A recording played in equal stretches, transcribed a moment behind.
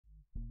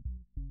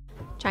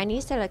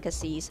Chinese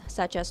delicacies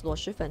such as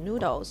Luosifen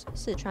noodles,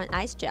 Sichuan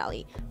ice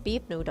jelly,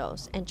 beef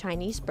noodles, and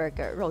Chinese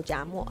burger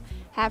Rougamo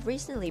have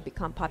recently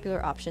become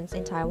popular options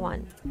in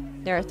Taiwan.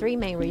 There are three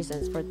main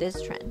reasons for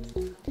this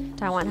trend.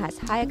 Taiwan has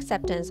high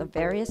acceptance of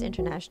various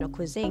international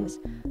cuisines.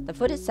 The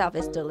food itself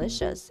is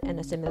delicious, and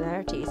the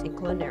similarities in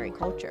culinary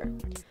culture.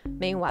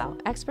 Meanwhile,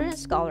 experts and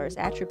scholars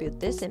attribute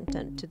this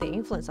symptom to the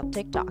influence of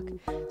TikTok,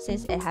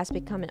 since it has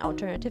become an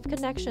alternative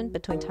connection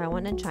between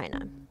Taiwan and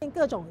China.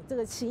 各种这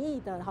个奇异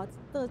的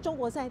中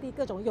国在地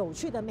各种有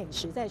趣的美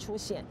食在出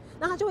现，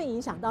那它就会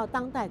影响到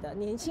当代的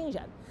年轻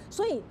人。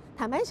所以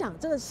坦白讲，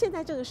现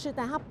在这个时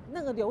代，它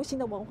那个流行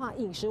的文化、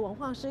饮食文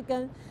化是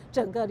跟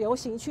整个流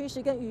行趋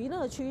势、跟娱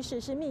乐趋势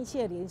是密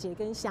切连结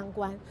跟相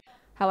关。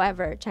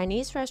However,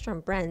 Chinese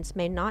restaurant brands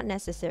may not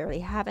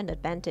necessarily have an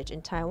advantage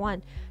in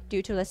Taiwan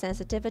due to the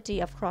sensitivity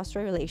of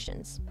cross-strait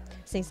relations,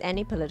 since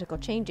any political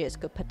changes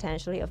could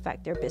potentially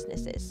affect their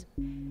businesses.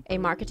 A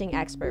marketing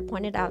expert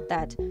pointed out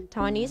that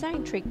Taiwanese are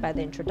intrigued by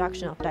the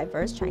introduction of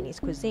diverse Chinese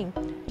cuisine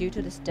due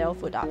to the stale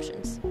food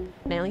options,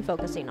 mainly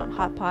focusing on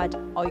hot pot,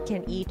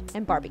 all-you-can-eat,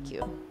 and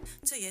barbecue.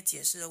 这也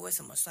解释了为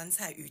什么酸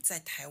菜鱼在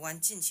台湾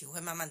近期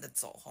会慢慢的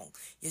走红，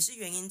也是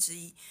原因之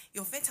一。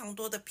有非常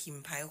多的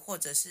品牌或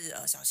者是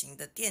小型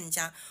的店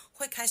家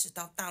会开始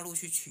到大陆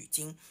去取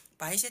经，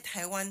把一些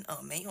台湾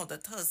没有的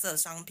特色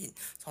商品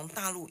从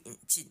大陆引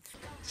进。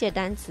谢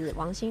丹慈、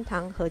王新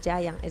堂、何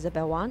家阳、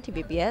Isabel Wang,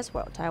 TVBS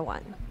World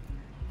Taiwan.